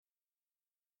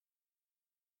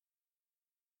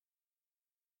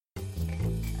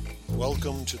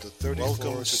Welcome to the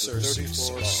 34th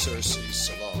Circe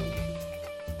Salon.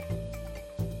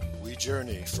 We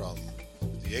journey from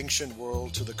the ancient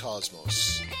world to the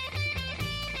cosmos.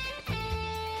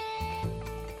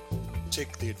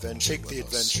 Take the adventure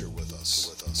with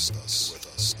us.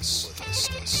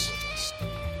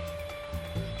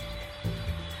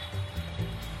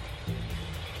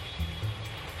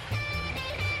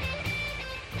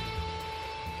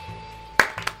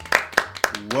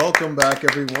 Welcome back,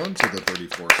 everyone, to the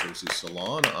 34th Circe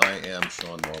Salon. I am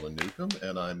Sean Marlin Newcomb,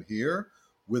 and I'm here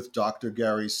with Dr.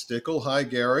 Gary Stickle. Hi,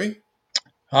 Gary.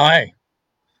 Hi.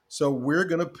 So we're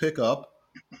going to pick up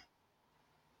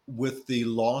with the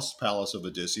Lost Palace of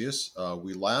Odysseus.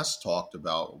 We last talked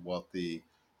about what the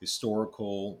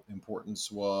historical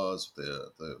importance was,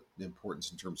 the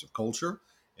importance in terms of culture.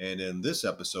 And in this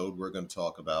episode, we're going to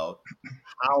talk about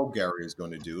how Gary is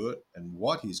going to do it and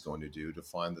what he's going to do to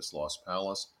find this lost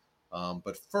palace.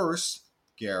 But first,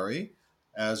 Gary,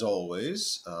 as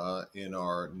always, in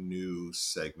our new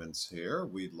segments here,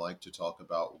 we'd like to talk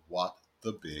about what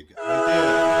the big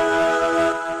idea.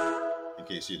 In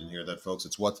case you didn't hear that, folks,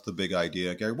 it's what's the big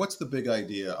idea. Gary, what's the big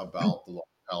idea about the Lost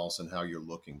Palace and how you're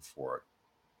looking for it?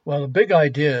 Well, the big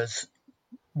idea is,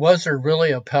 was there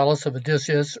really a Palace of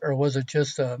Odysseus, or was it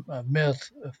just a myth,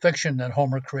 a fiction that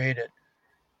Homer created?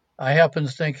 I happen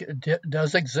to think it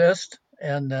does exist,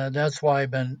 and that's why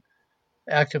I've been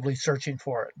actively searching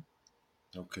for it.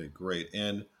 Okay, great.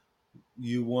 And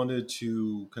you wanted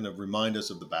to kind of remind us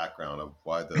of the background of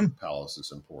why the palace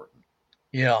is important.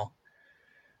 Yeah.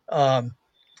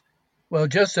 Well,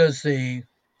 just as the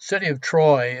city of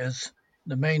Troy is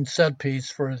the main set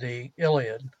piece for the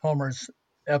Iliad, Homer's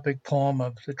epic poem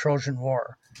of the Trojan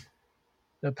War,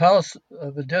 the Palace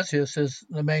of Odysseus is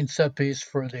the main set piece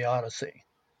for the Odyssey.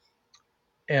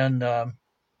 And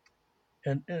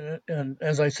and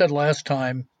as I said last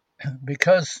time,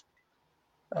 because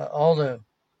all the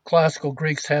classical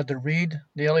Greeks had to read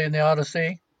the Iliad and the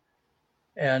Odyssey,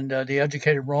 and the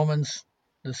educated Romans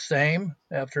the same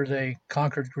after they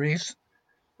conquered Greece,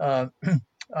 uh,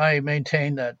 I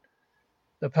maintain that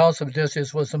the Palace of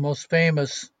Odysseus was the most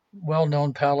famous,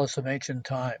 well-known palace of ancient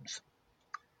times.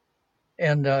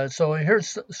 And so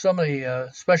here's some of the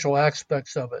special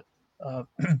aspects of it, uh,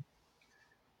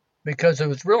 because it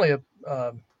was really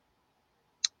uh,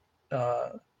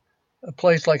 a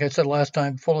place, like I said last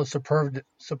time, full of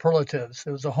superlatives.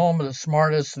 It was the home of the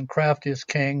smartest and craftiest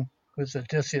king, who was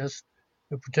Odysseus,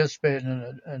 who participated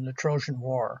in the Trojan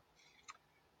War.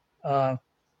 Uh,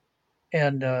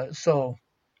 and so,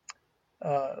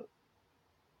 uh,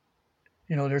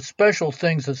 there's special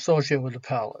things associated with the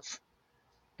palace.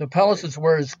 The palace is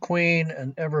where his queen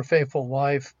and ever faithful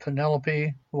wife,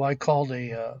 Penelope, who I call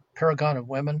the paragon of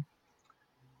women,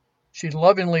 she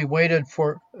lovingly waited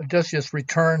for Odysseus'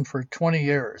 return for 20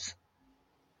 years.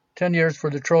 10 years for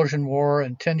the Trojan War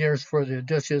and 10 years for the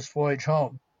Odysseus voyage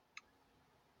home.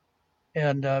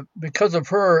 And because of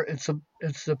her, it's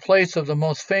the place of the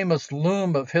most famous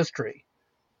loom of history,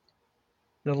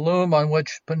 the loom on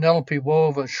which Penelope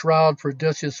wove a shroud for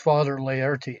Odysseus' father,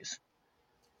 Laertes.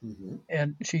 Mm-hmm.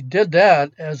 And she did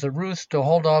that as a ruse to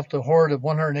hold off the horde of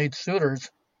 108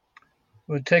 suitors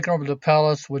who had taken over the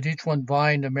palace, with each one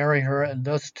vying to marry her and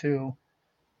thus to,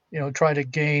 try to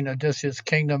gain Odysseus'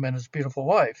 kingdom and his beautiful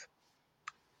wife.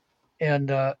 And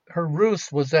her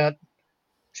ruse was that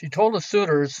she told the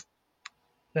suitors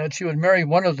that she would marry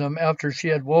one of them after she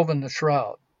had woven the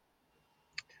shroud.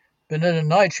 But in the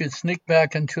night she'd sneak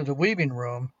back into the weaving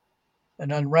room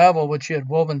and unravel what she had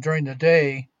woven during the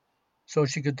day so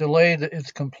she could delay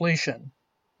its completion.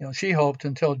 She hoped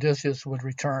until Odysseus would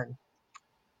return.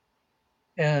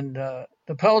 And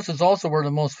the palace is also where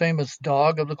the most famous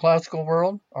dog of the classical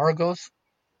world, Argos,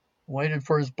 waited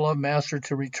for his beloved master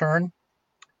to return.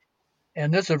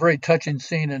 And this is a very touching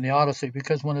scene in the Odyssey,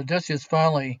 because when Odysseus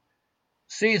finally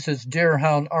sees his dear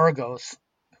hound Argos,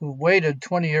 who waited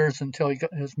 20 years until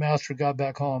his master got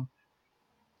back home,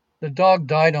 the dog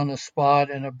died on the spot,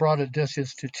 and it brought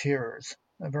Odysseus to tears.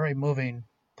 A very moving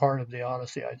part of the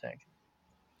Odyssey, I think.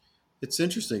 It's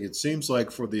interesting. It seems like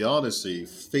for the Odyssey,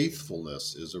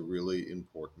 faithfulness is a really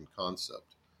important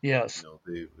concept. Yes.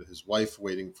 His wife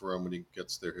waiting for him when he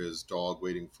gets there, his dog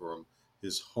waiting for him,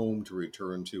 his home to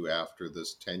return to after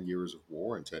this 10 years of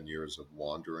war and 10 years of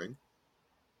wandering.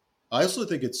 I also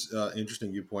think it's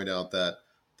interesting you point out that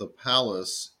the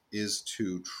palace is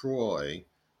to Troy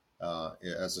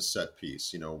as a set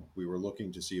piece. We were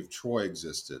looking to see if Troy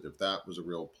existed, if that was a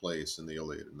real place in the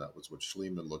Iliad, and that was what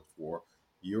Schliemann looked for.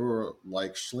 You're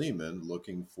like Schliemann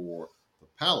looking for the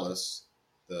palace,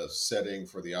 the setting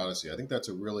for the Odyssey. I think that's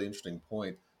a really interesting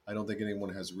point I don't think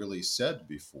anyone has really said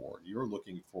before. You're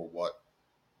looking for what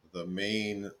the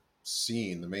main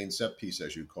scene, the main set piece,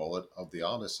 as you call it, of the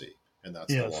Odyssey, and that's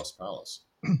the Yes, Lost Palace.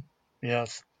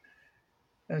 yes.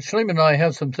 And Schliemann and I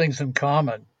have some things in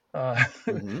common.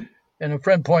 Hmm. And a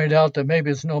friend pointed out that maybe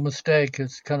it's no mistake,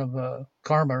 it's kind of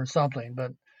karma or something.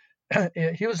 But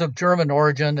he was of German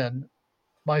origin, and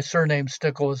my surname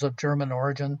Stickle is of German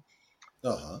origin.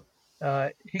 Uh huh.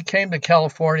 He came to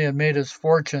California and made his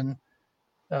fortune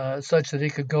such that he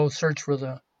could go search for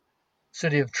the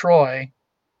city of Troy.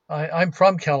 I'm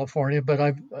from California, but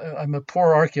I'm a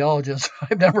poor archaeologist.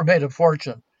 I've never made a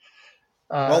fortune.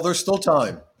 Well, Uh, there's still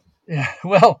time. yeah,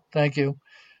 well, thank you.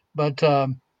 But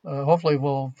hopefully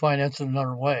we'll finance it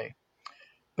another way.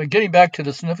 But getting back to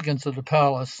the significance of the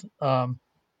palace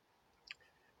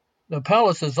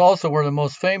is also where the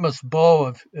most famous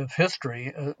bow of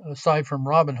history, aside from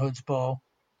Robin Hood's bow,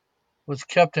 was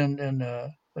kept in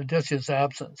Odysseus'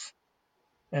 absence.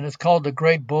 And it's called the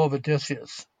Great Bow of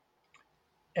Odysseus.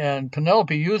 And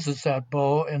Penelope uses that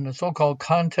bow in the so-called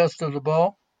contest of the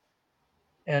bow.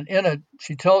 And in it,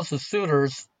 she tells the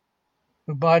suitors,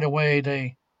 who, by the way,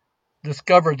 they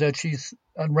discovered that she's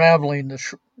unraveling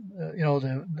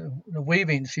the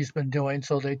weaving she's been doing.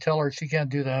 So they tell her she can't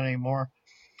do that anymore.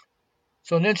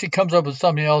 So then she comes up with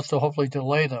something else to hopefully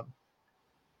delay them.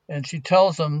 And she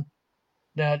tells them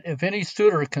that if any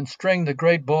suitor can string the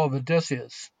great bow of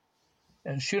Odysseus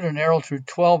and shoot an arrow through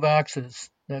 12 axes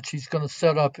that she's going to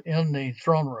set up in the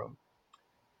throne room,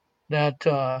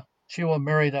 that she will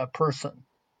marry that person.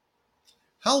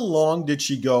 How long did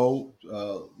she go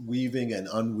weaving and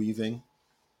unweaving?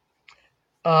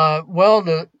 Well,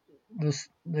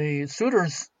 the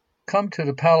suitors come to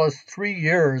the palace 3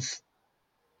 years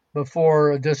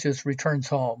before Odysseus returns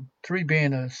home. Three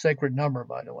being a sacred number,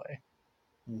 by the way.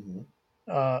 Hmm.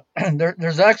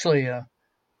 There's actually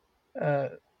uh,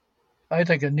 I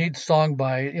think, a neat song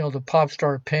by the pop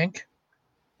star Pink,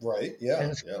 Right. Yeah.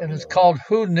 and it's Yeah. and We it's know him. called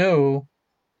 "Who Knew."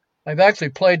 I've actually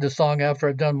played the song after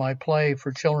I've done my play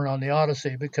for children on the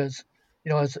Odyssey because,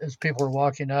 as people are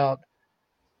walking out,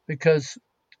 because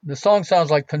the song sounds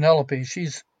like Penelope.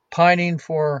 She's pining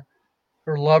for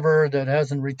her lover that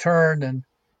hasn't returned, and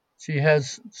she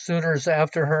has suitors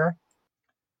after her.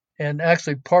 And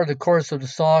actually, part of the chorus of the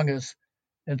song is,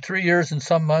 "In 3 years and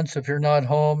some months, if you're not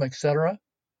home, etc."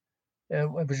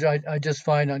 Which I just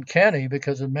find uncanny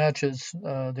because it matches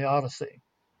the Odyssey.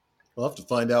 We'll have to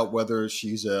find out whether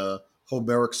she's a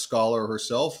Homeric scholar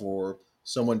herself or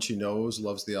someone she knows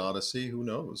loves the Odyssey. Who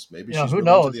knows? Maybe Yeah, she's who really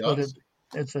into knows? the But Odyssey,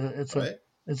 it's a it's a right?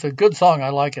 it's a good song. I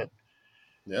like it.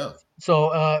 Yeah.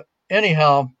 So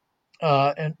anyhow,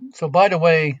 and so by the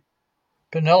way,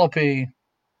 Penelope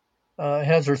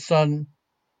has her son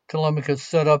Telemachus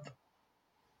set up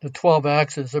the 12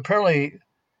 axes. Apparently,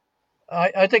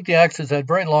 I think the axes had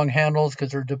very long handles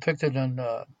because they're depicted in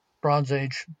Bronze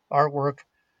Age artwork,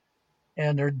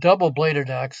 and they're double-bladed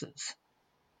axes.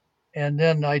 And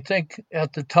then I think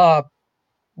at the top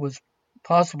was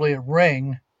possibly a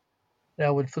ring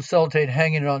that would facilitate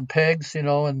hanging it on pegs, in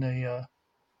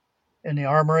the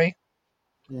armory.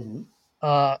 Hmm.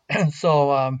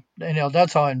 So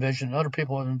that's how I envision it. Other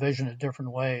people have envisioned it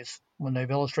different ways when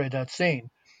they've illustrated that scene.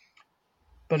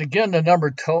 But again, the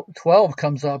number 12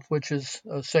 comes up, which is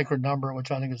a sacred number,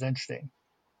 which I think is interesting.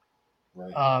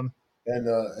 Right. Um,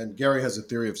 And Gary has a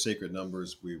theory of sacred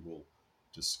numbers we will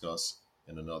discuss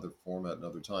in another format,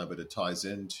 another time, but it ties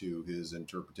into his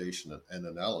interpretation and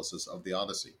analysis of the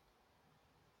Odyssey.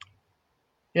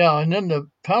 yeah, and then the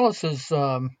palace is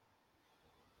the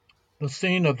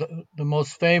scene of the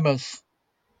most famous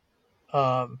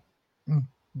um,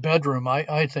 bedroom,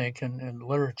 I think, in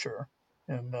literature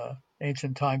in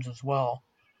ancient times as well.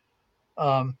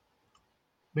 Um,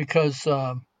 because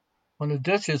when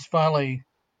Odysseus finally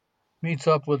meets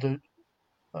up with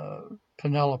uh,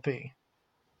 Penelope,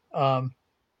 um,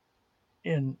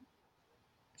 and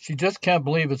she just can't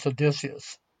believe it's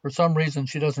Odysseus. For some reason,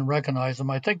 she doesn't recognize him.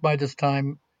 I think by this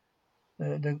time,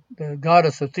 the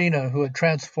goddess Athena, who had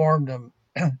transformed him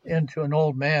into an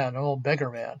old man, an old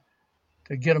beggar man,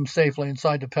 to get him safely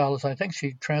inside the palace, I think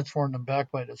she transformed him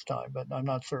back by this time, but I'm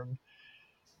not certain.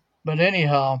 But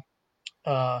anyhow,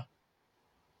 uh,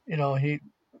 he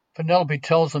Penelope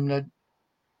tells him that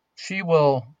she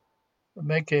will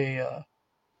make uh,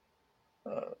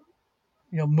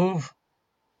 move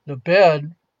the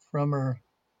bed from her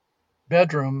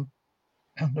bedroom,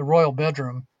 the royal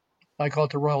bedroom. I call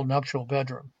it the royal nuptial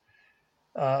bedroom,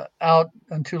 out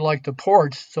into like the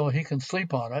porch so he can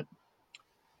sleep on it.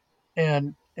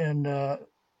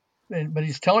 But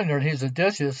he's telling her he's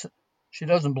Odysseus. She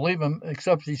doesn't believe him,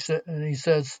 except he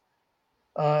says,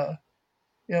 uh,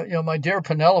 my dear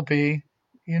Penelope,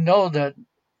 you know that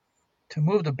to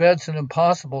move the bed's an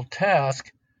impossible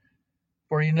task,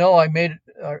 for you know I made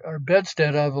our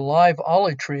bedstead out of a live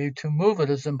olive tree. To move it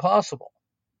is impossible.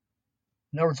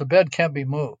 In other words, the bed can't be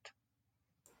moved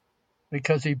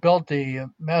because he built the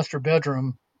master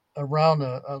bedroom around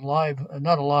a live,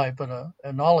 not a live, but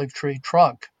an olive tree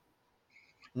trunk.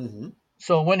 Mm-hmm.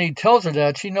 So when he tells her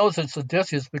that, she knows it's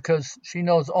Odysseus because she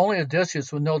knows only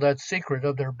Odysseus would know that secret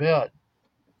of their bed.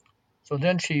 So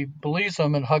then she believes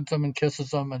him and hugs him and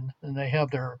kisses him, and they have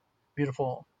their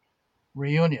beautiful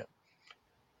reunion.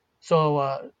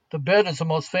 So the bed is the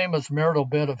most famous marital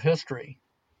bed of history,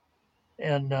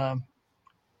 and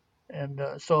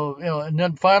so and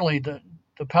then finally the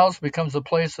palace becomes the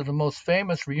place of the most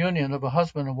famous reunion of a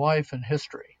husband and wife in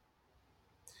history.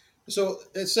 So,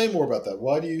 say more about that.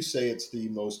 Why do you say it's the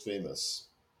most famous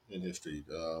in history?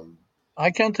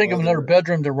 I can't think Are of another there?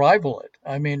 bedroom to rival it.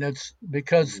 I mean, it's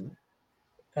because,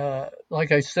 Mhm.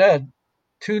 like I said,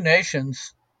 two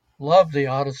nations love the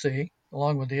Odyssey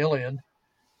along with the Iliad,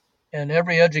 and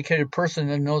every educated person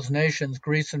in those nations,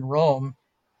 Greece and Rome,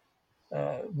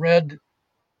 read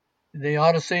the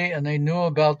Odyssey, and they knew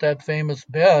about that famous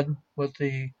bed with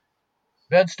the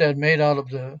bedstead made out of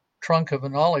the trunk of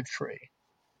an olive tree.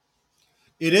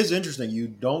 It is interesting. You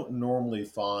don't normally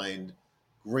find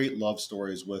great love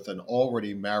stories with an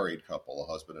already married couple,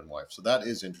 a husband and wife. So that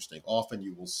is interesting. Often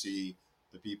you will see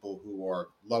the people who are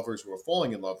lovers who are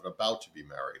falling in love and about to be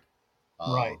married.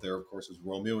 Right. There, of course, is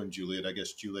Romeo and Juliet. I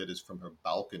guess Juliet is from her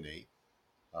balcony,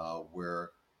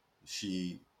 where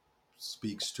she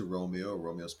speaks to Romeo,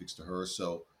 Romeo speaks to her.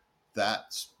 So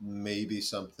that's maybe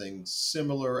something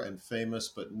similar and famous,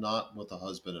 but not with a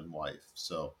husband and wife.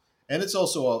 So, and it's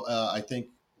also, I think,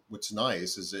 what's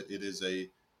nice is that it's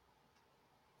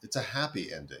a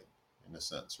happy ending in a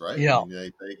sense, right? I Yeah.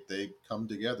 mean, they come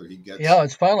together. Yeah.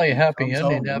 It's finally a He happy comes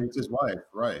ending. home to meet his wife,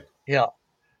 right? Yeah.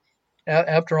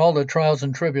 After all the trials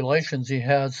and tribulations he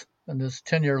has in this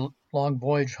 10-year long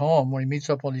voyage home, when he meets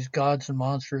up with these gods and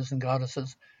monsters and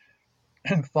goddesses,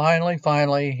 and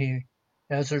finally, he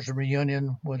has his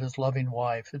reunion with his loving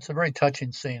wife. It's a very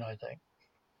touching scene, I think.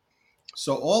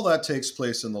 So all that takes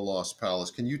place in the Lost Palace.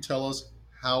 Can you tell us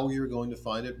how you're going to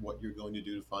find it? What you're going to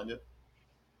do to find it?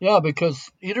 Yeah,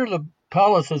 because either the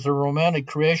palace is a romantic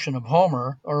creation of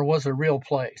Homer or was a real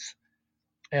place.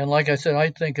 And like I said, I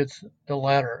think it's the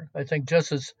latter. I think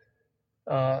just as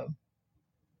uh,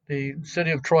 the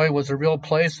city of Troy was a real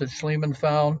place that Schliemann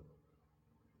found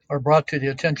or brought to the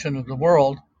attention of the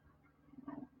world,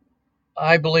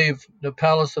 I believe the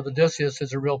Palace of Odysseus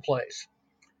is a real place.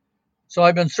 So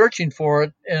I've been searching for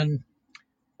it, and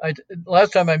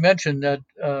last time I mentioned that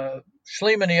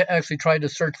Schliemann actually tried to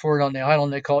search for it on the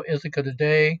island they call Ithaca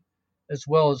today, as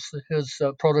well as his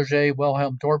protege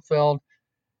Wilhelm Dörpfeld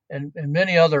and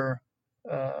many other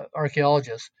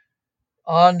archaeologists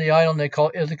on the island they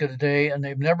call Ithaca today, and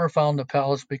they've never found the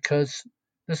palace because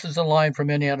this is a line from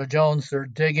Indiana Jones. They're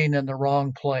digging in the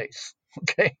wrong place.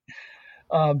 Okay.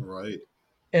 Um, Right.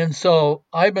 and so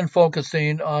I've been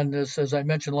focusing on this, as I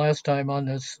mentioned last time, on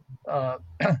this uh,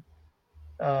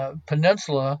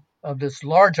 peninsula of this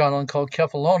large island called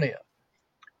Kephallonia.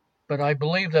 But I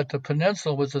believe that the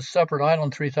peninsula was a separate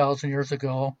island 3,000 years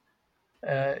ago,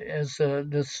 as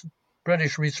this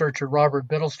British researcher Robert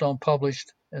Bittlestone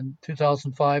published in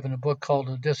 2005 in a book called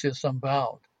Odysseus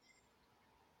Unbound.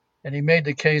 And he made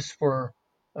the case for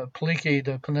Paliki,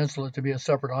 the peninsula, to be a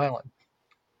separate island.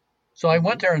 So I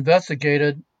went Hmm. there,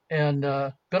 investigated, and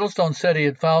Bittlestone said he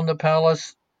had found the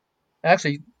palace.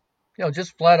 Actually,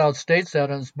 just flat out states that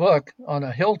in his book on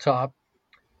a hilltop.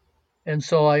 And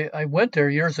so I went there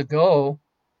years ago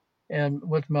and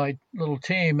with my little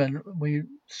team, and we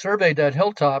surveyed that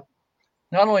hilltop.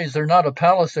 Not only is there not a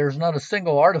palace, there's not a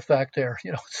single artifact there.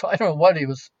 So I don't know what he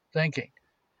was thinking.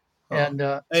 Huh. And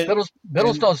And and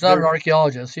Biddlestone's not an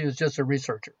archaeologist; he was just a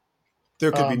researcher.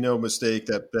 there could be Um, no mistake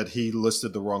that he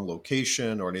listed the wrong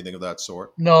location or anything of that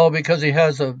sort. no, because he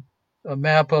has a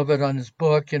map of it on his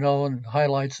book, and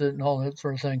highlights it and all that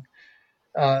sort of thing.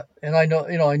 And I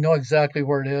know exactly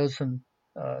where it is. And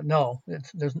no,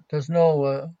 there's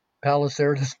no palace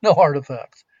there. There's no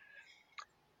artifacts.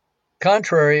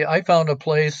 Contrary, I found a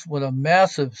place with a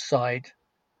massive site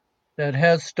that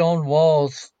has stone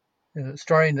walls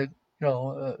starting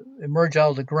to emerge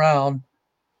out of the ground,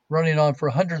 running on for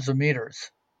hundreds of meters.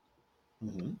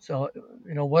 Hmm. So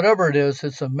whatever it is,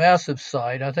 it's a massive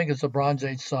site. I think it's a Bronze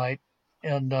Age site,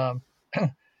 and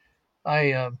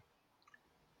I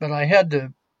but I had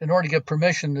to, in order to get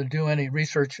permission to do any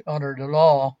research on it at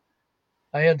all,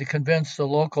 I had to convince the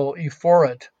local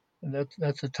Eforit, and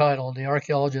that's the title, the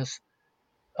archaeologist,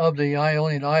 of the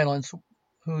Ionian Islands,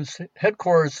 whose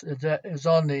headquarters is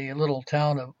on the little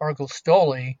town of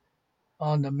Argostoli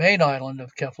on the main island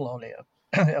of Kefalonia,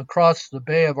 across the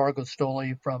Bay of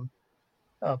Argostoli from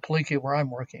Paliki, where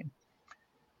I'm working.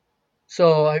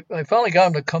 So I finally got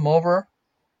him to come over,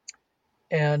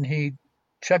 and he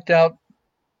checked out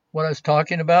what I was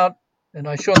talking about, and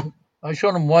I showed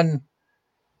him one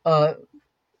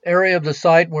area of the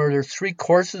site where there's 3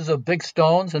 courses of big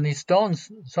stones, and these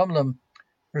stones, some of them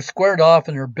are squared off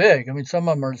and they're big. I mean, some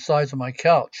of them are the size of my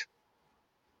couch.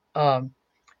 And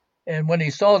when he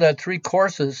saw that 3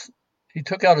 courses, he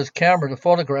took out his camera to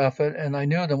photograph it, and I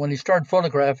knew that when he started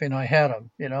photographing, I had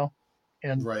him,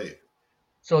 And Right.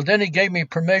 so then he gave me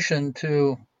permission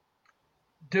to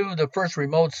do the first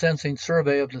remote sensing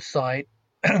survey of the site.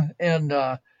 And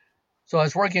so I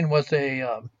was working with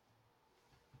a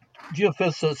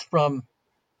geophysicist from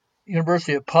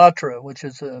University of Patra, which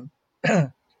is a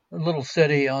little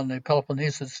city on the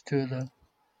Peloponnesus to the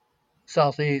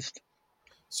southeast.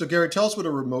 So, Gary, tell us what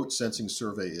a remote sensing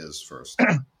survey is first.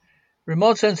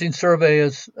 Remote sensing survey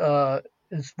is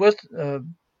with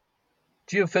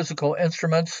geophysical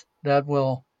instruments that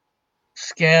will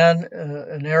scan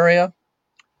an area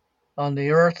on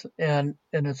the Earth, and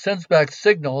it sends back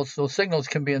signals. Those signals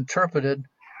can be interpreted,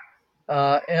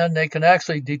 and they can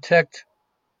actually detect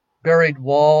buried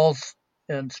walls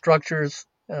and structures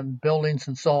and buildings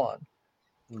and so on.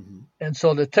 Mm-hmm. And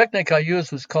so the technique I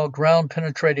used was called ground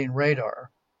penetrating radar.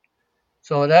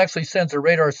 So it actually sends a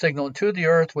radar signal to the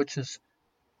Earth,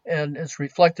 and it's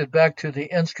reflected back to the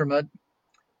instrument.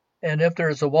 And if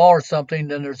there's a wall or something,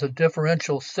 then there's a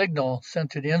differential signal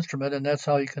sent to the instrument, and that's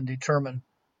how you can determine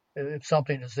if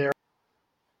something is there.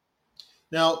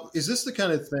 Now, is this the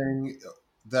kind of thing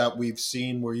that we've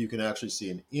seen where you can actually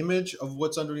see an image of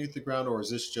what's underneath the ground, or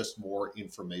is this just more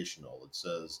informational? It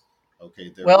says,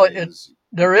 okay,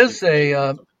 there is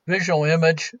a visual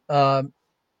image, but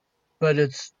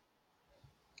it's,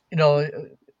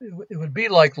 it would be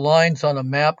like lines on a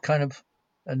map kind of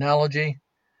analogy.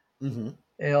 Mm-hmm.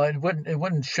 It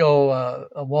wouldn't show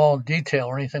a wall in detail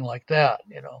or anything like that,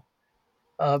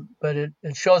 but it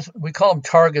shows, we call them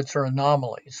targets or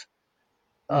anomalies.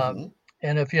 Mm-hmm.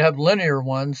 And if you have linear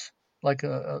ones, like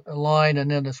a line,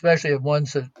 and then especially if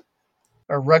ones that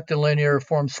are rectilinear,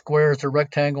 form squares or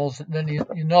rectangles, then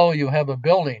you have a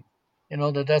building,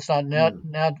 that's not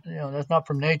that's not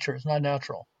from nature. It's not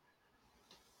natural.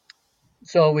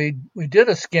 So we did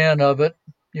a scan of it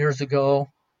years ago,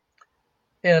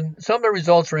 and some of the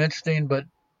results were interesting, but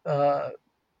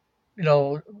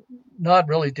not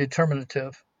really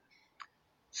determinative.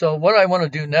 So what I want to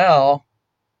do now,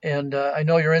 and I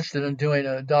know you're interested in doing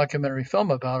a documentary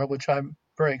film about it, which I'm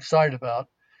very excited about,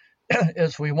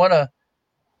 is we want to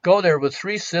go there with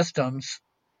 3 systems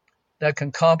that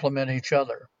can complement each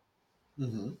other.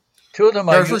 Mm-hmm. 2 of them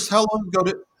Gary, first, how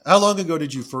long ago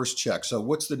did you first check? So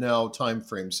what's the now time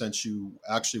frame since you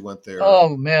actually went there?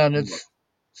 Oh man, it's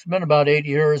been about 8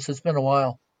 years. It's been a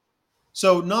while.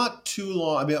 So not too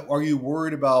long. I mean, are you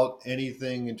worried about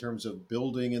anything in terms of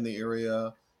building in the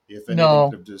area? If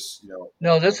anything could have just,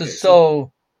 No, this is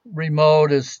so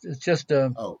remote. It's just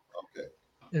a. Oh, okay.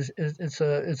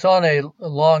 It's on a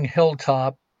long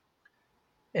hilltop,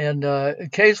 and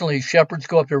occasionally shepherds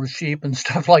go up there with sheep and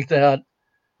stuff like that.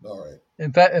 All right.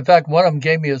 In fact, one of them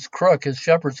gave me his crook, his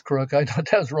shepherd's crook. I thought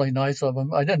that was really nice of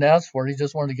him. I didn't ask for it; he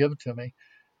just wanted to give it to me.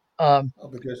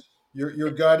 Because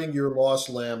you're guiding your lost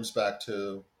lambs back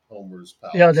to Homer's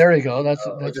palace. Yeah, there you go. That's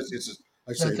a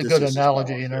good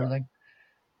analogy and everything.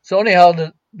 So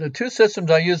anyhow, the 2 systems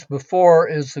I used before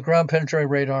is the ground penetrating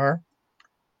radar,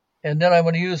 and then I'm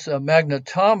going to use a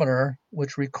magnetometer,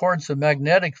 which records the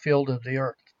magnetic field of the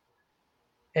Earth,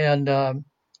 and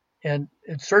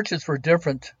it searches for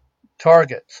different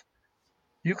targets.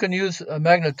 You can use a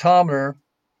magnetometer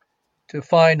to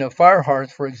find a fire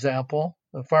hearth, for example,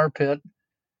 a fire pit,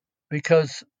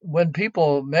 because when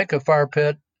people make a fire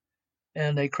pit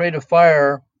and they create a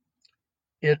fire,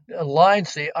 it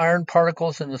aligns the iron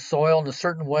particles in the soil in a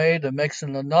certain way that makes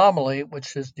an anomaly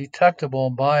which is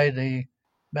detectable by the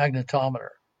magnetometer.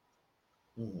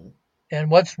 Mm-hmm.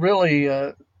 And what's really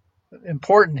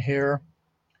important here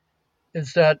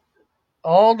is that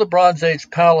all the Bronze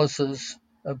Age palaces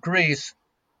of Greece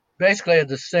basically had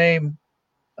the same,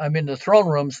 the throne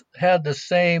rooms had the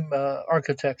same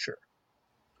architecture.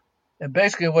 And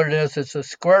basically what it is, it's a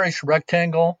squarish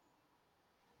rectangle,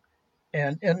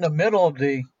 and in the middle of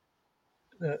the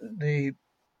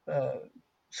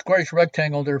squarish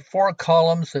rectangle, there are 4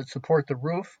 columns that support the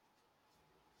roof.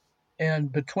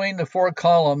 And between the 4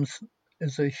 columns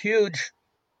is a huge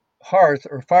hearth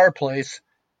or fireplace,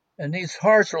 and these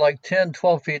hearts are like 10,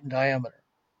 12 feet in diameter.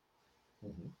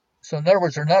 Hmm. So in other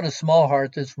words, they're not a small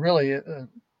heart. It's really a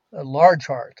large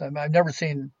heart. I mean, I've never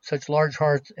seen such large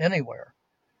hearts anywhere.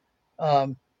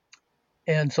 Um,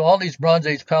 and so all these Bronze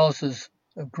Age palaces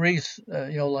of Greece,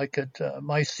 like at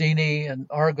Mycenae and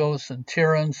Argos and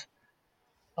Tiryns,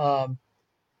 um,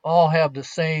 all have the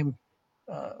same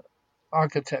uh,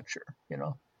 architecture.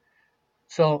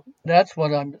 So that's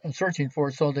what I'm searching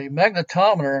for. So the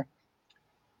magnetometer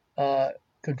uh,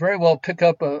 could very well pick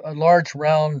up a large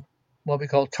round, what we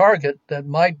call target, that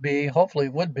might be, hopefully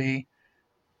would be,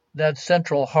 that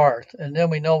central hearth. And then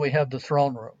we know we have the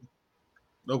throne room.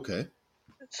 Okay.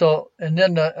 So, and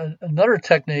then another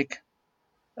technique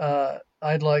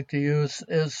I'd like to use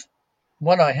is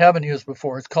one I haven't used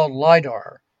before. It's called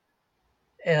LIDAR.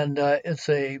 And it's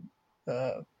a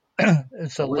uh,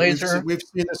 it's a laser. We've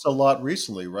seen this a lot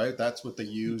recently, right? That's what they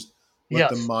used with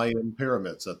the Yes, Mayan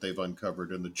pyramids that they've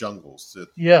uncovered in the jungles to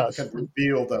yes, kind of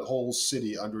reveal that whole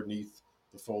city underneath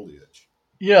the foliage.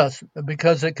 yes,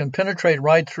 because it can penetrate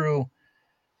right through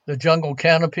the jungle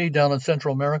canopy down in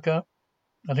Central America.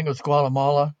 I think it was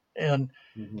Guatemala, and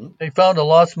Hmm. they found a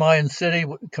lost Mayan city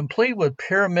complete with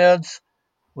pyramids,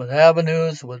 with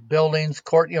avenues, with buildings,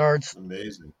 courtyards.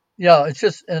 Amazing. Yeah, it's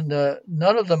just, and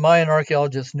none of the Mayan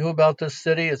archaeologists knew about this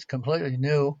city. It's completely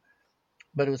new,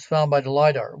 but it was found by the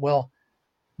LIDAR. Well,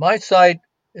 my site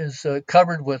is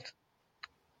covered with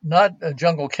not a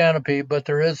jungle canopy, but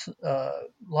there is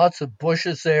lots of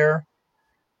bushes there,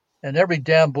 and every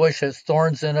damn bush has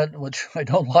thorns in it, which I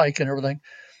don't like and everything.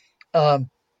 Um,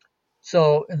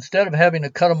 so instead of having to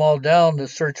cut them all down to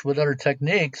search with other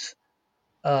techniques,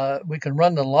 we can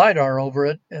run the LIDAR over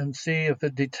it and see if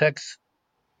it detects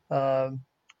uh,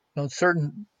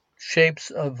 certain shapes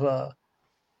of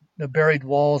the buried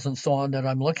walls and so on that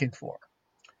I'm looking for.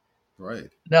 Right.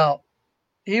 Now,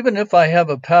 even if I have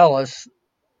a palace,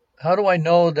 how do I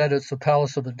know that it's the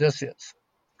palace of Odysseus?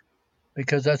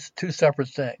 Because that's two separate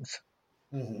things.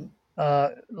 Hmm.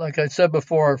 Like I said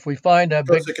before, if we find that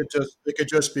Because big, it could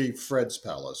just be Fred's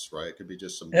palace, right? It could be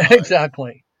just some guy.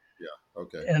 exactly, Yeah.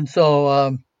 Okay. and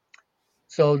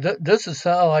so this is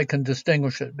how I can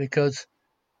distinguish it because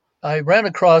I ran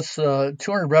across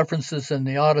 200 references in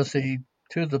the Odyssey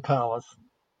to the palace,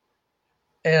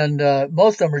 and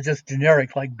most of them are just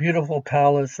generic, like beautiful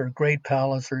palace or great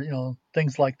palace or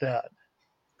things like that.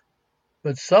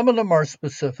 But some of them are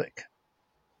specific,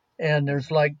 and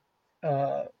there's like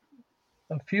uh,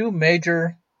 a few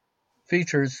major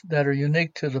features that are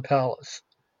unique to the palace.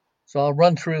 So I'll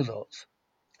run through those.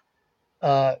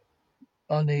 Uh,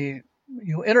 on the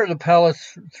You enter the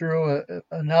palace through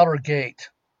an outer gate,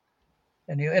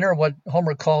 and you enter what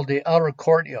Homer called the outer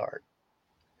courtyard.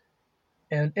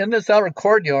 And in this outer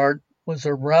courtyard was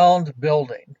a round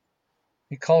building.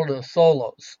 He called it a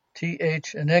tholos.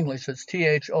 In English, it's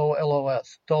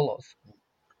Tholos, tholos.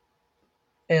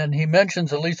 And he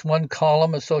mentions at least one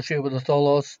column associated with the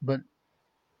tholos, but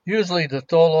usually the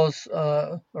tholos,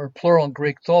 or plural in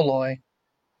Greek tholoi,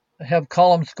 have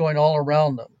columns going all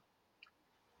around them.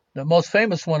 The most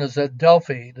famous one is at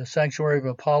Delphi, the sanctuary of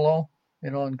Apollo,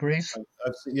 in Greece.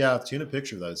 I've seen a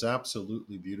picture of that. It's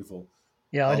absolutely beautiful.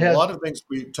 Yeah, A it has. lot of things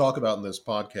we talk about in this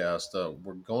podcast,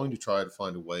 we're going to try to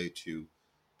find a way to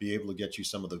be able to get you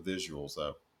some of the visuals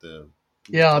that the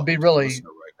we're Yeah, talking to the listener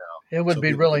right now, it would so be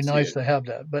people really can see nice it. to have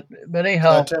that. But 'Cause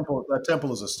anyhow, that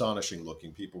temple is astonishing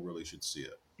looking. People really should see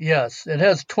it. yes, it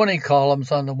has 20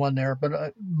 columns on the one there,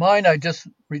 but mine I just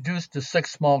reduced to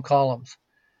six small columns,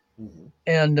 Hmm.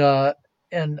 and uh,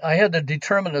 and I had to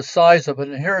determine the size of it.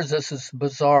 And this is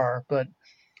bizarre, but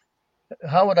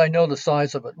how would I know the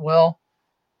size of it? Well,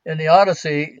 in the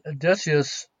Odyssey,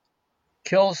 Odysseus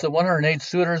kills the 108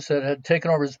 suitors that had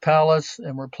taken over his palace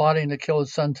and were plotting to kill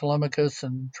his son Telemachus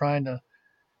and trying to,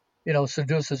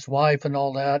 seduce his wife and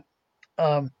all that.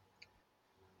 Um,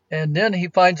 and then he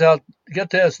finds out, get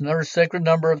this, another sacred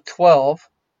number of 12,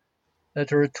 that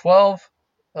there are 12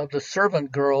 of the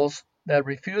servant girls that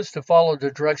refused to follow the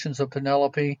directions of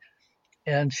Penelope,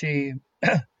 and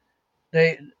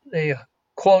they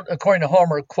quote, according to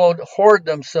Homer, quote, whored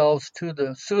themselves to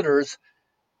the suitors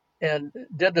and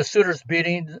did the suitors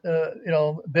bidding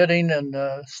and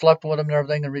slept with them and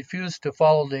everything and refused to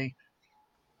follow the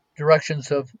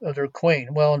directions of their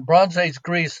queen. Well, in Bronze Age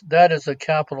Greece, that is a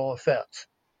capital offense.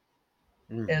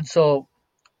 Hmm. And so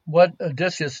what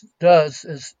Odysseus does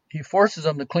is he forces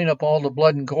them to clean up all the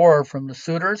blood and gore from the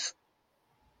suitors,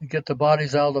 get the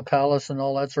bodies out of the palace and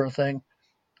all that sort of thing.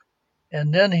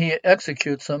 And then he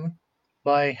executes them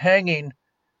by hanging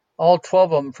all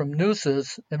 12 of them from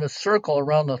nooses in a circle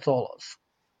around the tholos.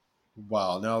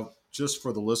 Wow. Now, just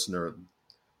for the listener,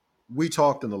 we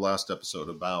talked in the last episode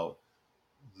about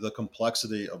the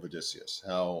complexity of Odysseus,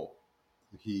 how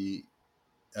he,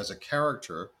 as a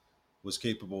character, was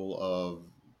capable of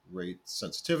great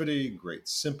sensitivity, great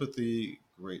sympathy,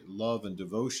 great love and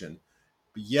devotion,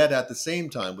 but yet at the same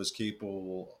time was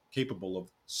capable of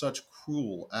such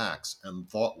cruel acts and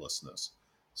thoughtlessness.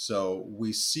 So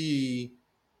we see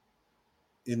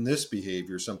in this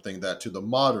behavior something that to the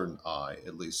modern eye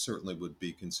at least certainly would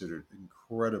be considered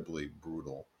incredibly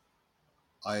brutal.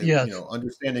 Yes.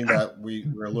 Understanding that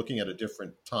we're looking at a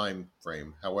different time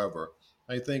frame, however,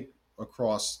 I think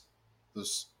across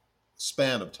this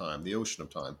span of time, the ocean of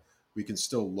time, we can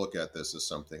still look at this as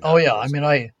something Oh that yeah. I was mean,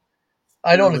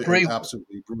 I don't really agree.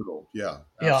 absolutely brutal. Yeah,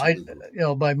 Yeah. absolutely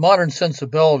brutal. By modern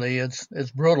sensibility, it's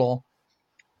brutal.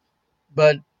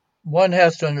 But one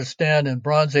has to understand in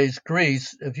Bronze Age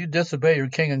Greece, if you disobey your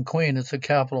king and queen, it's a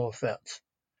capital offense.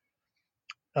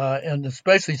 And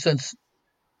especially since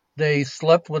they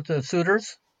slept with the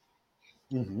suitors,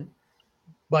 Hmm.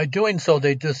 by doing so,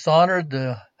 they dishonored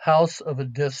the house of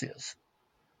Odysseus.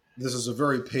 This is a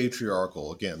very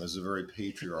patriarchal. Again, this is a very Yeah.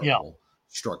 patriarchal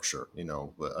structure.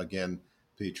 But again,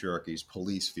 patriarchies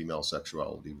police female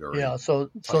sexuality Yeah. very So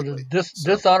to tightly. So,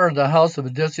 dishonor the house of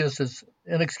Odysseus is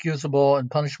inexcusable and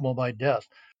punishable by death.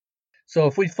 So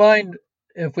if we find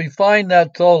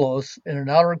that Tholos in an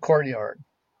outer courtyard,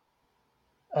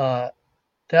 uh,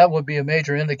 that would be a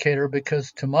major indicator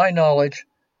because, to my knowledge,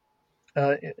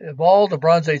 of all the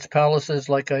Bronze Age palaces,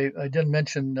 like I didn't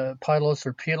mention Pylos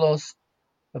or Pylos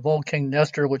of old King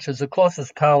Nestor, which is the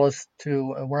closest palace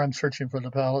to where I'm searching for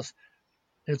the palace.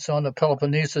 It's on the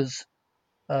Peloponnesus,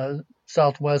 uh,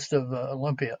 southwest of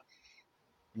Olympia,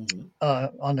 mhm.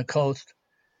 on the coast.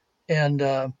 And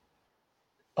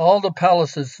all the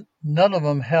palaces, none of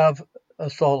them have a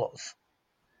Tholos.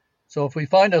 So if we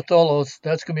find a Tholos,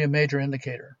 that's going to be a major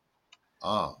indicator.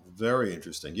 Very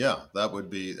interesting. Yeah, that would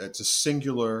be. It's a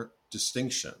singular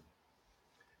distinction.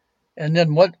 And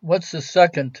then what's the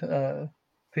second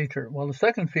feature? Well, the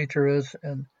second feature is,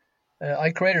 and I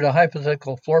created a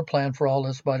hypothetical floor plan for all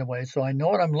this, by the way, so I know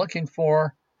what I'm looking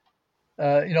for.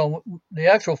 The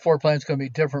actual floor plan is going to be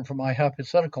different from my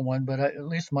hypothetical one, but at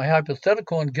least my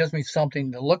hypothetical one gives me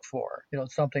something to look for,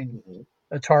 something, Hmm.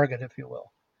 a target, if you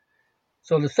will.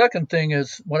 So the second thing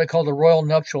is what I call the royal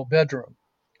nuptial bedroom.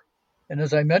 And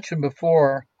as I mentioned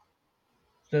before,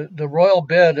 the royal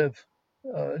bed of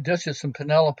Odysseus and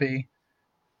Penelope,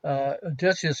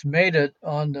 Odysseus made it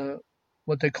on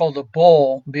what they call the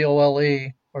bole,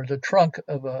 B-O-L-E, or the trunk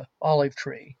of a olive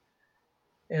tree.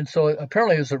 And so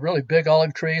apparently it was a really big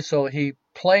olive tree. So he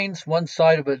planes one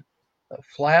side of it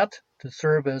flat to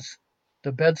serve as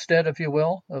the bedstead, if you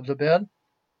will, of the bed.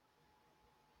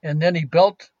 And then he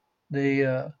built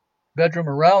the bedroom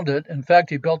around it. In fact,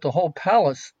 he built the whole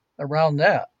palace around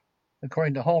that,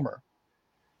 according to Homer.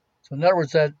 So in other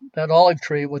words, that olive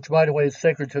tree, which by the way is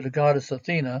sacred to the goddess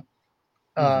Athena,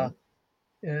 uh, Hmm.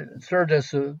 it served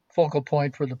as a focal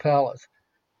point for the palace.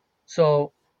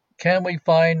 So can we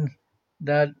find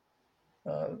that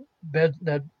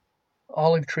that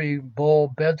olive tree bowl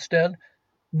bedstead?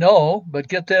 No, but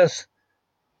get this.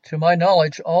 To my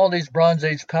knowledge, all these Bronze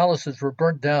Age palaces were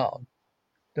burnt down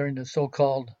during the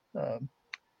so-called,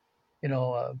 you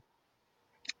know, uh,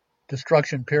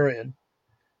 destruction period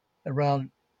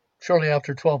around shortly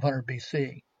after 1200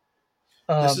 BC. This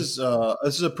Um, is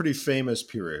this is a pretty famous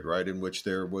period, right, in which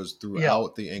there was yeah,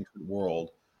 throughout the ancient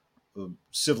world,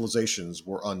 civilizations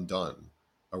were undone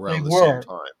they around the same were.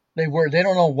 time. They were. They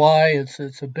don't know why. It's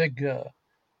a big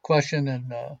question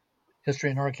in history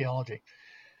and archaeology.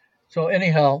 So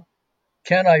anyhow,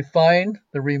 can I find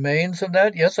the remains of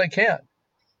that? Yes, I can.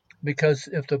 Because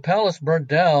if the palace burnt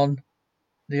down,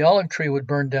 the olive tree would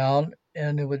burn down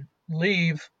and it would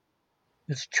leave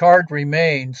its charred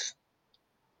remains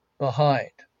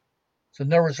behind. So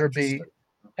in other words, there'd Interesting. be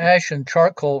ash and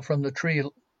charcoal from the tree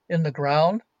in the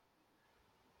ground,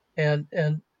 and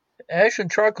ash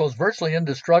and charcoal is virtually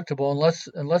indestructible unless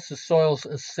the soil's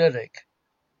acidic.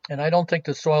 And I don't think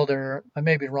the soil there, I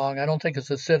may be wrong, I don't think it's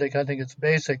acidic, I think it's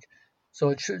basic. So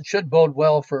it should bode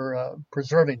well for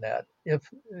preserving that if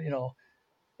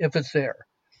it's there.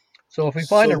 So So though, if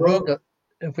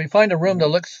we find a room that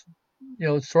mhm. looks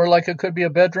sort of like it could be a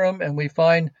bedroom, and we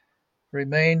find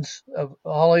remains of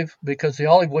olive, because the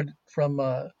olive wood from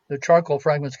the charcoal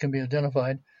fragments can be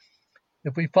identified.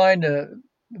 If we find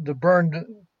the burned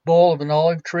bowl of an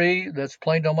olive tree that's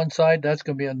planed on one side, that's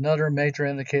going to be another major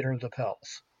indicator of the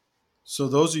palace. So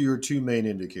those are your two main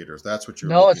indicators. That's what you're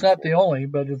No, it's looking not for. the only,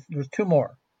 but there's two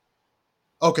more.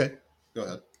 Okay, go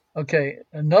ahead. Okay,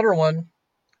 another one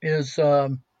is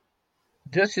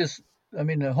Odysseus.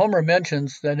 Homer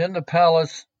mentions that in the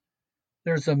palace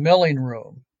there's a milling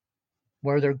room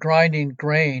where they're grinding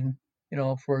grain,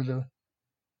 for the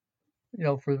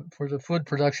for the food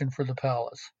production for the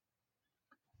palace.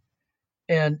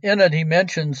 And in it, he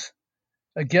mentions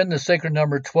again the sacred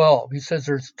number 12. He says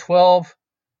there's 12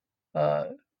 uh,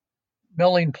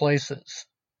 milling places.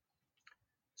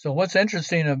 So what's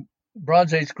interesting in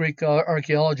Bronze Age Greek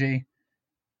archaeology,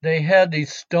 they had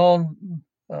these stone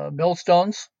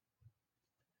millstones,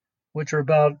 which are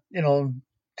about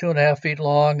 2.5 feet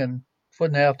long and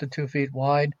 1.5 to 2 feet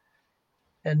wide.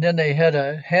 And then they had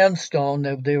a hand stone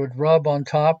that they would rub on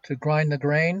top to grind the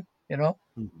grain,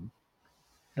 Mm-hmm.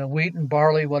 the wheat and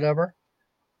barley, whatever.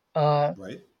 Uh,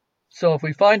 Right. so if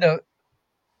we find a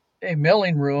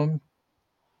milling room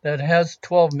that has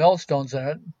 12 millstones in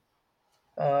it,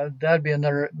 that'd be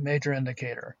another major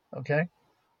indicator. Okay.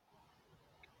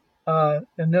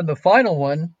 And then the final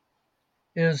one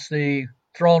is the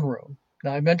throne room.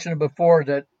 Now, I mentioned before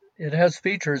that it has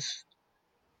features,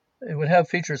 it would have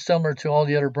features similar to all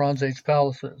the other Bronze Age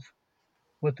palaces,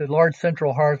 with the large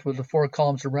central hearth with the four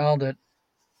columns around it.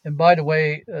 And by the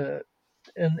way,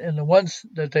 in the ones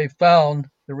that they found,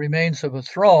 the remains of a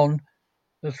throne,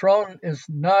 the throne is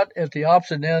not at the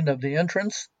opposite end of the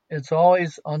entrance. It's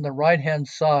always on the right hand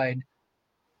side,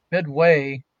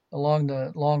 midway along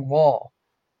the long wall.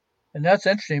 And that's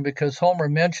interesting because Homer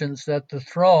mentions that the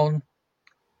throne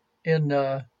in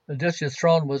Odysseus'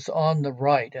 throne was on the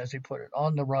right, as he put it,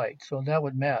 on the right. So that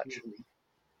would match. Mm-hmm.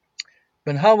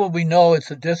 But how would we know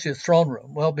it's Odysseus' throne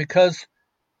room? Well, because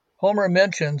Homer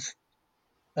mentions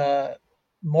uh,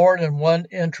 more than one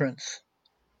entrance.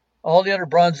 All the other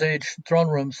Bronze Age throne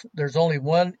rooms, there's only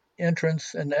one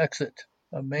entrance and exit,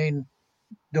 a main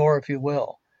door, if you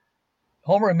will.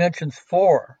 Homer mentions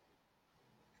four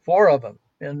of them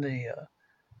in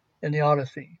the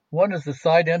Odyssey. One is the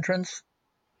side entrance,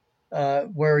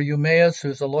 where Eumaeus,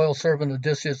 who's a loyal servant of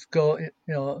Odysseus,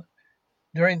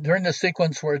 during the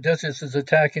sequence where Odysseus is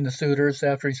attacking the suitors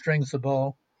after he strings the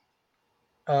bow.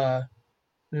 Uh,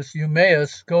 this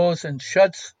Eumaeus goes and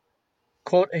shuts,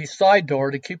 quote, a side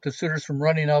door to keep the suitors from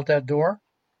running out that door.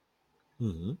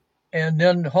 Mm-hmm. And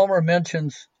then Homer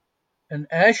mentions an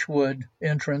ashwood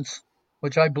entrance,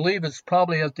 which I believe is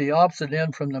probably at the opposite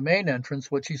end from the main entrance,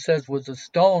 which he says was a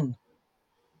stone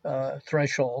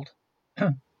threshold.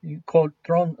 You quote,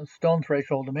 stone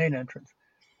threshold, the main entrance.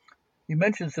 He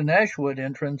mentions an ashwood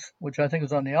entrance, which I think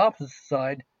is on the opposite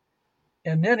side.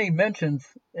 And then he mentions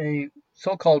a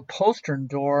so-called postern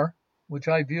door, which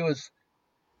I view as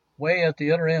way at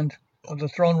the other end of the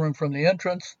throne room from the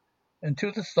entrance and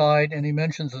to the side. And he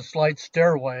mentions a slight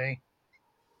stairway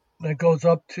that goes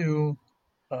up to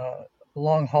a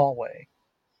long hallway,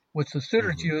 which the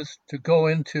suitors Mm-hmm. use to go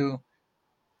into.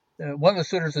 One of the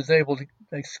suitors is able to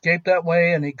escape that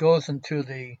way, and he goes into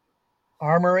the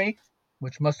armory,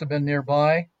 which must have been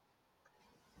nearby,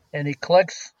 and he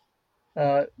collects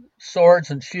uh, swords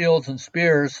and shields and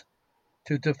spears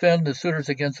to defend the suitors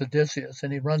against Odysseus,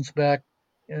 and he runs back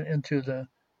into the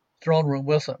throne room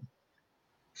with them.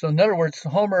 So, in other words,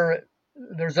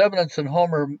 there's evidence that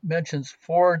Homer mentions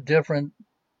four different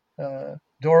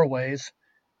doorways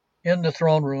in the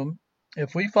throne room.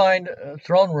 If we find a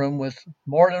throne room with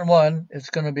more than one, it's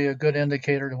going to be a good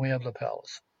indicator that we have the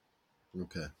palace.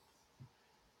 Okay.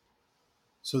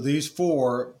 So these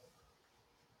four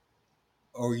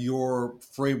are your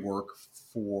framework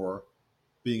for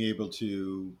being able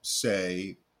to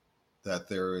say that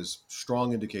there is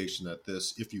strong indication that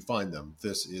this, if you find them,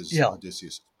 this is Yeah,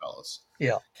 Odysseus' palace.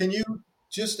 yeah. Can you,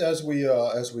 just as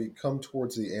we come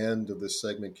towards the end of this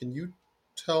segment, can you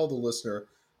tell the listener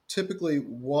typically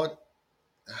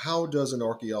how does an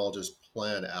archaeologist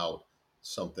plan out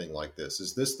something like this?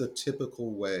 Is this the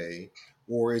typical way,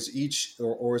 or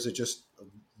or is it just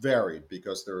varied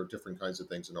because there are different kinds of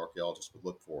things an archaeologist would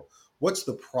look for? What's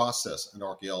the process an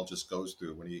archaeologist goes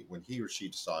through when he or she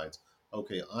decides,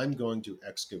 okay, I'm going to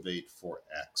excavate for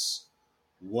X?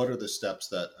 What are the steps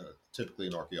that typically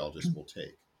an archaeologist will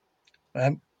take?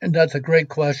 And that's a great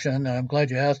question. I'm glad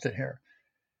you asked it here.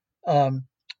 Um,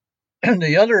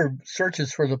 the other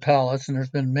searches for the palace, and there's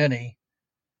been many,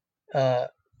 uh,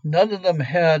 none of them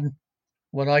had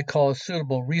what I call a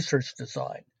suitable research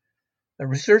design. A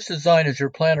research design is your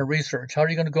plan of research. How are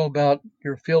you going to go about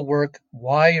your field work?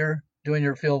 Why you're doing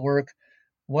your field work?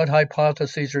 What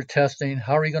hypotheses you're testing?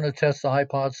 How are you going to test the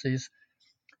hypotheses?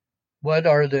 What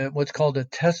are what's called the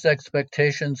test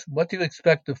expectations? What do you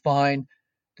expect to find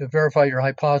to verify your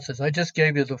hypothesis? I just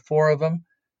gave you the four of them.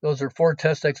 Those are four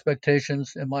test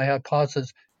expectations in my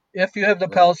hypothesis. If you have the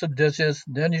Right. Palace of Odysseus,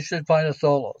 then you should find a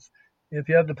Tholos. If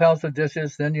you have the Palace of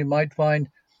Odysseus, then you might find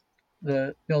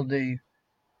the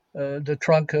the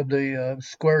trunk of the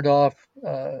squared off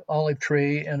olive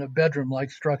tree and a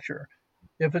bedroom-like structure.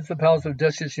 If it's the Palace of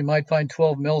Odysseus, you might find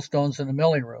 12 millstones in the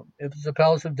milling room. If it's the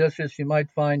Palace of Odysseus, you might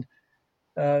find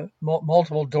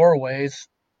multiple doorways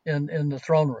in the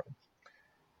throne room.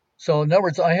 So in other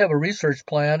words, I have a research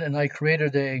plan, and I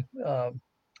created a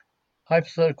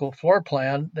hypothetical floor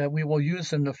plan that we will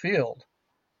use in the field.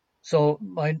 So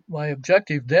my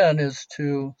objective then is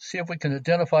to see if we can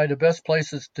identify the best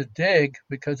places to dig,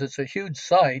 because it's a huge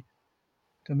site,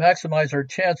 to maximize our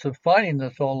chance of finding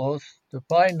the tholos, to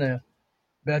find the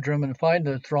bedroom and find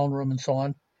the throne room and so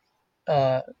on.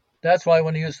 That's why I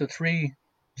want to use the 3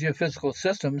 geophysical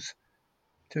systems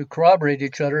to corroborate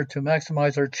each other to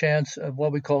maximize our chance of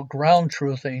what we call ground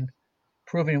truthing,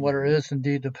 proving whether it is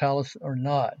indeed the palace or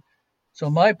not. So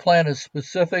my plan is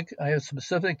specific. I have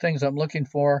specific things I'm looking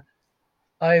for.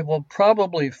 I will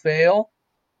probably fail,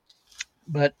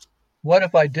 but what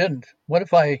if I didn't? What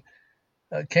if I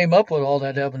came up with all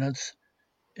that evidence?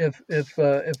 If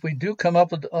we do come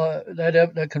up with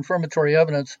that confirmatory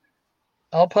evidence,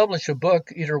 I'll publish a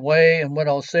book either way, and what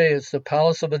I'll say is the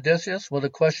Palace of Odysseus with a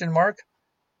question mark,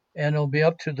 and it'll be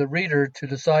up to the reader to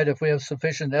decide if we have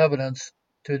sufficient evidence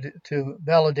to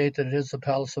validate that it is the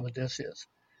Palace of Odysseus.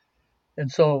 And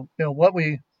so, what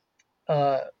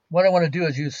I want to do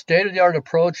is use state-of-the-art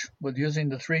approach with using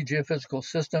the 3 geophysical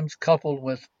systems coupled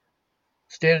with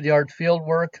state-of-the-art field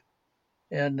work,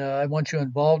 and I want you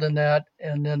involved in that.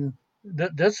 And then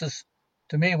this is,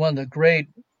 to me, one of the great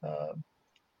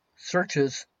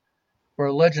searches for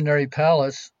a legendary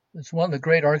palace. It's one of the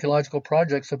great archaeological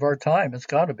projects of our time. It's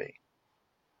got to be.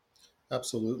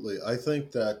 Absolutely. I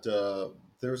think that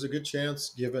there's a good chance,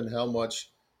 given how much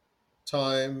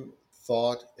time,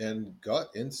 thought, and gut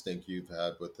instinct you've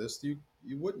had with this, you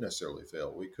wouldn't necessarily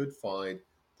fail. We could find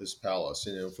this palace.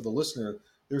 For the listener,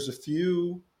 there's a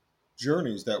few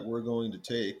journeys that we're going to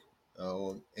take,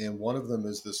 and one of them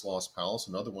is this lost palace.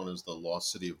 Another one is the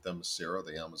lost city of Themyscira,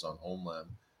 the Amazon homeland.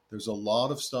 There's a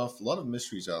lot of stuff, a lot of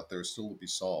mysteries out there still to be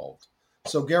solved.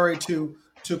 So, Gary, to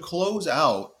close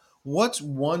out, what's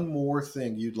one more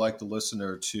thing you'd like the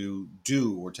listener to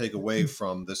do or take away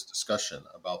from this discussion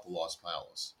about the lost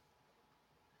palace?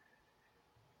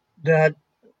 That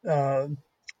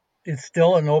it's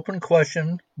still an open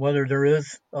question whether there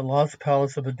is a lost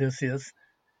palace of Odysseus,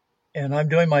 and I'm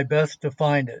doing my best to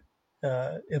find it.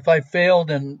 If I failed,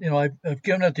 then I've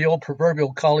given it the old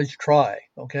proverbial college try.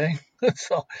 Okay,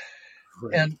 so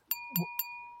Great. And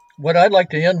what I'd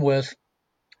like to end with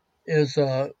is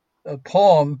a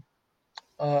poem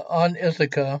on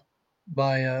Ithaca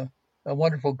by a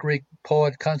wonderful Greek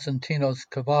poet, Konstantinos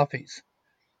Kavafis.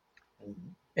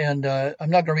 And I'm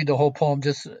not going to read the whole poem,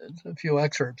 just a few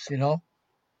excerpts,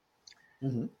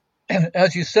 Mm-hmm.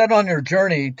 As you set on your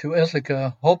journey to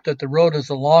Ithaca, hope that the road is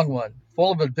a long one,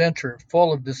 full of adventure,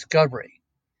 full of discovery.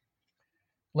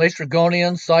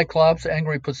 Laestrygonian, Cyclops,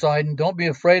 angry Poseidon, don't be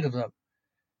afraid of them.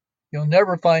 You'll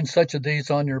never find such of these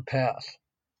on your path.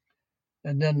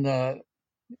 And then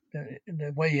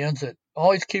the way he ends it,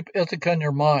 always keep Ithaca in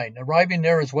your mind. Arriving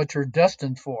there is what you're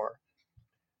destined for.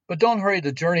 But don't hurry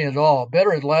the journey at all.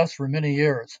 Better it lasts for many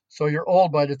years, so you're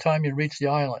old by the time you reach the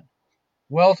island.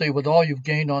 Wealthy with all you've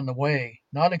gained on the way,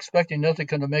 not expecting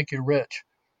Ithaca to make you rich.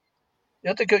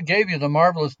 Ithaca gave you the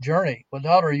marvelous journey.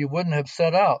 Without her, you wouldn't have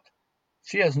set out.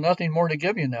 She has nothing more to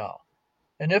give you now.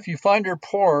 And if you find her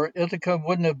poor, Ithaca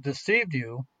wouldn't have deceived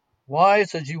you.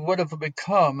 Wise as you would have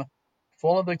become,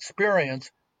 full of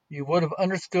experience, you would have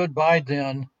understood by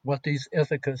then what these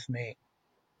Ithacas mean.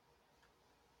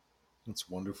 That's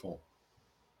wonderful.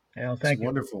 Yeah, thank you.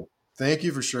 Wonderful. Thank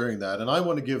you for sharing that. And I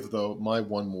want to give, though, my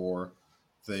one more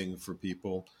thing for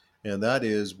people, and that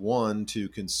is, one, to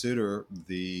consider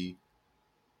the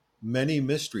many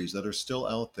mysteries that are still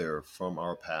out there from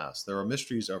our past. There are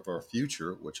mysteries of our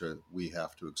future, which we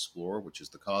have to explore, which is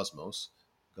the cosmos,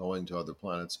 going to other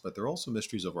planets, but there are also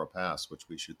mysteries of our past, which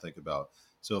we should think about.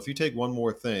 So if you take one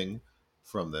more thing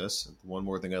from this, one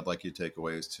more thing I'd like you to take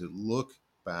away is to look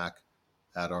back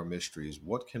at our mysteries.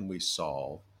 What can we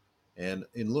solve? And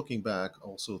in looking back,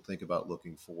 also think about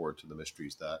looking forward to the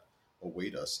mysteries that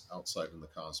await us outside in the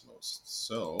cosmos.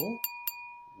 So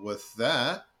with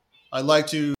that, I'd like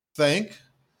to thank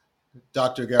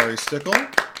Dr. Gary Stickle.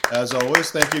 As always,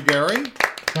 thank you, Gary.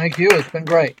 Thank you. It's been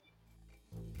great.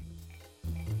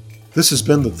 This has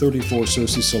been the 34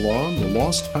 Cersei Salon, The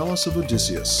Lost Palace of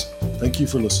Odysseus. Thank you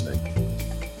for listening.